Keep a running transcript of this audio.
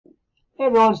Hey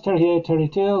everyone, it's Terry here, Terry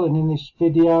Till, and in this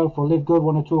video for LiveGood I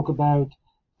want to talk about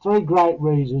 3 great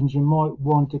reasons you might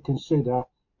want to consider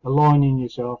aligning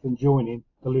yourself and joining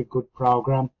the LiveGood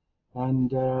program.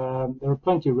 And there are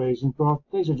plenty of reasons, but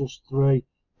these are just 3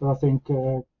 that I think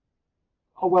are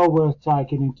well worth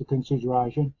taking into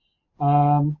consideration.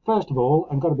 First of all,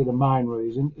 and got to be the main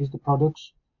reason, is the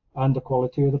products and the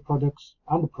quality of the products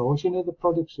and the pricing of the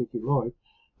products, if you like.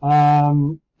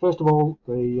 First of all,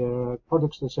 the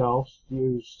products themselves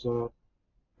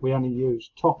we only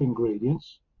use top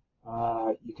ingredients.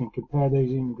 You can compare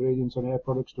these ingredients on our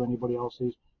products to anybody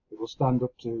else's. It will stand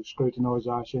up to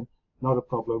scrutinisation, not a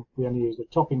problem. We only use the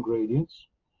top ingredients.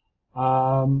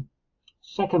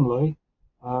 Secondly,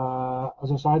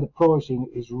 as I say, the pricing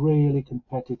is really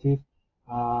competitive.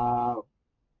 Find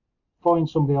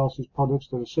somebody else's products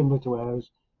that are similar to ours,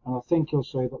 and I think you'll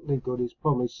see that LiveGood is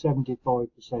probably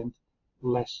 75%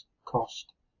 less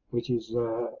cost, which is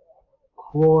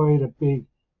quite a big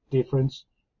difference.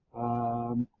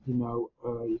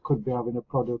 You could be having a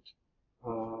product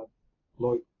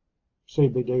like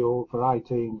CBD oil for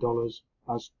 $18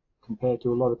 as compared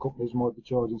to a lot of companies might be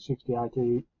charging $60,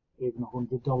 $80, even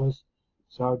 $100.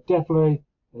 So definitely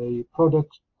the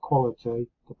product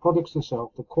quality, the products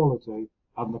themselves, the quality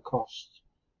and the costs.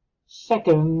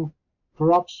 Second,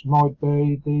 perhaps might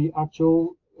be the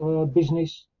actual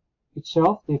business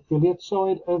itself, the affiliate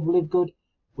side of LiveGood,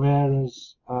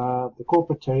 whereas the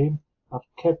corporate team have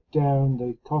kept down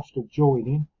the cost of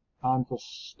joining and for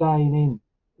staying in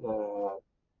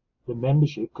the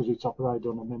membership, because it's operated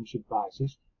on a membership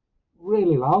basis,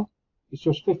 really low. It's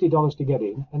just $50 to get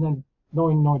in, and then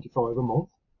 $9.95 a month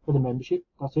for the membership.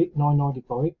 That's it,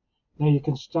 $9.95. Now you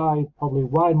can stay probably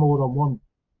way more on one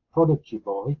product you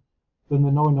buy than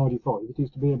the $9.95 it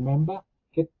is to be a member.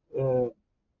 Get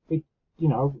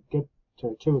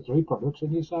 2 or 3 products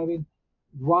and you're saving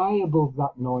way above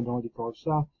that $9.95.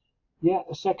 So yeah,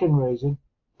 a second reason,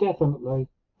 definitely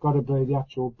got to be the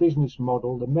actual business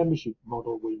model, the membership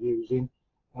model we're using,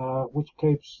 which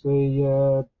keeps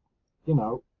the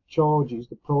charges,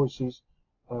 the prices,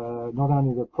 not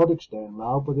only the products down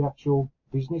low, but the actual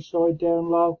business side down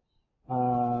low.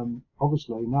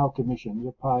 Obviously no commissions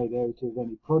are paid out of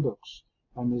any products,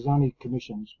 and there's only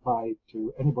commissions paid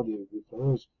to anybody who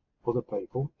refers other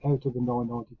people out of the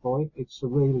 $9.95. It's a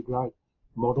really great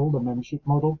model, the membership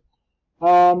model.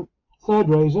 Third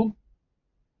reason,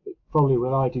 probably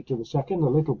related to the second a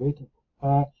little bit,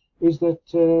 is that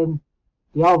the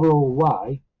overall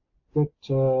way that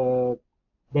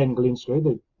Ben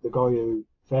Glinsky, the guy who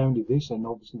founded this, and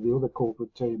obviously the other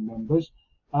corporate team members,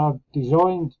 have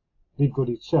designed LiveGood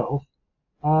itself,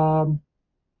 to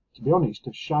be honest,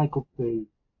 to shake up the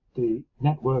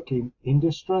networking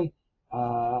industry.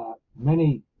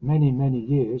 Many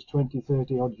years, 20,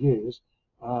 30 odd years,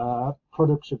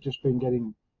 products have just been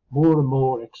getting more and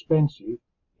more expensive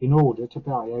in order to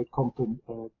pay out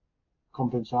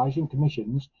compensation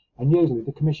commissions, and usually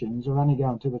the commissions are only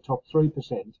going to the top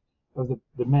 3% of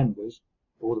the members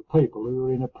or the people who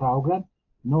are in a program.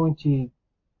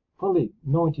 Probably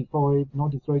 93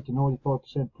 to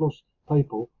 95% plus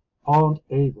people aren't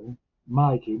even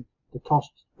making the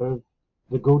cost of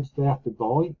the goods they have to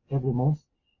buy every month.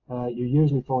 You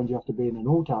usually find you have to be in an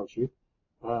auto ship.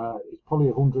 It's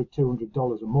probably $100,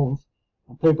 $200 a month,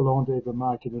 and people aren't even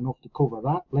making enough to cover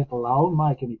that, let alone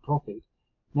make any profit.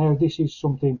 Now this is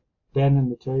something Ben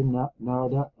and the team,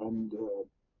 Nada, and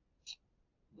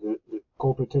the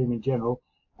corporate team in general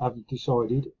have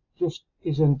decided just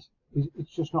isn't.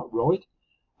 It's just not right,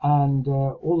 and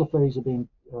all the fees have been,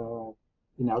 the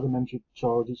membership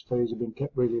charges, fees have been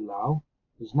kept really low.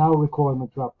 There's no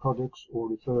requirement to have products or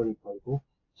referring people.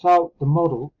 So the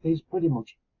model is pretty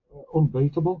much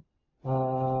unbeatable.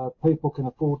 People can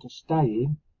afford to stay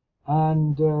in,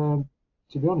 and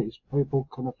to be honest, people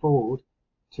can afford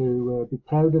to be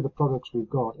proud of the products we've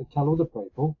got and tell other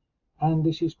people, and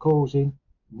this is causing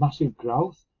massive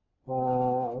growth.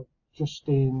 Just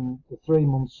in the 3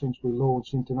 months since we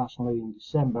launched internationally in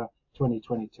December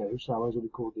 2022, so as we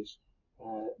record this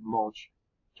March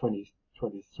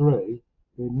 2023,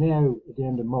 we're now at the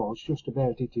end of March just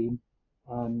about hitting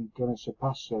and going to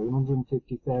surpass soon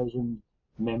 150,000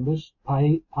 members,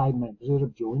 paid members that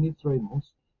have joined in 3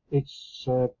 months. It's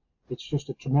just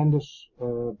a tremendous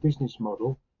business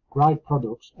model, great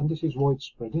products, and this is why it's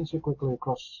spreading so quickly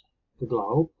across the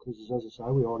globe, because as I say,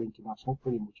 we are international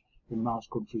pretty much in most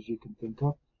countries you can think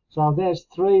of. So there's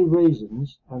 3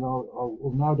 reasons, and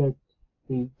I'll no doubt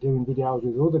be doing videos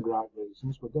with other great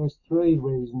reasons, but there's 3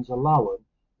 reasons alone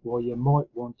why you might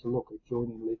want to look at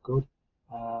joining LiveGood.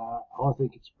 I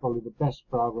think it's probably the best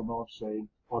program I've seen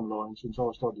online since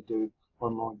I started doing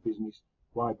online business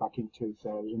way back in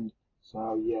 2000.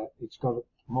 So yeah, it's got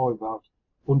my vote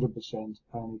 100%,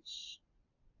 and it's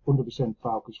 100%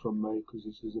 focus from me, because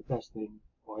this is the best thing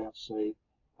I have seen.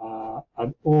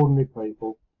 And ordinary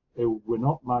people who were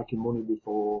not making money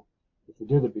before, if they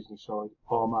do the business side,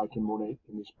 are making money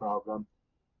in this program,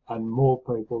 and more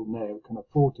people now can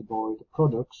afford to buy the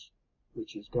products,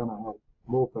 which is going to help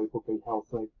more people be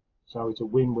healthy. So it's a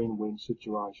win-win-win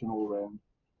situation all round.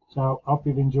 So I hope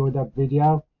you've enjoyed that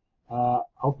video.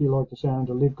 Hope you like the sound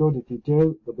of LiveGood. If you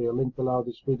do, there'll be a link below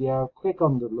this video. Click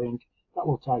on the link. That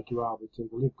will take you over to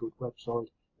the LiveGood website,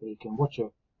 where you can watch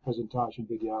a presentation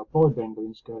video by Ben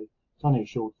Glinsky. It's only a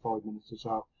short 5 minutes or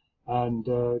so. And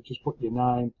just put your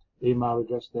name, email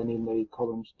address then in the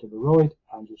columns to the right,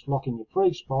 and just lock in your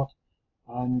free spot,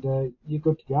 and you're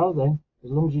good to go then.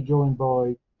 As long as you join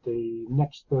by the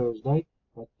next Thursday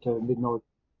at midnight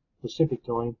Pacific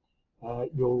time,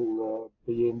 you'll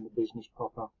be in the business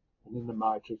proper, and in the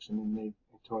matrix, and in the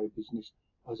entire business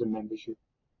as a membership,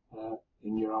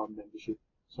 in your own membership.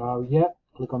 So yeah,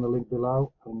 click on the link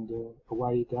below, and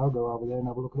away you go. Go over there and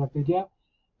have a look at that video.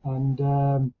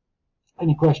 And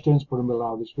any questions, put them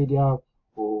below this video,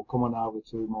 or come on over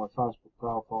to my Facebook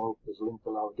profile. There's a link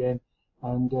below again,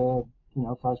 and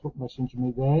Facebook messenger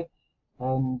me there.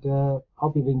 And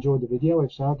hope you've enjoyed the video.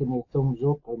 If so, give me a thumbs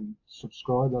up and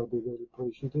subscribe. That'll be really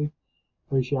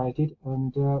appreciated.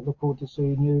 And look forward to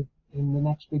seeing you in the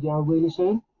next video really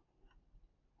soon.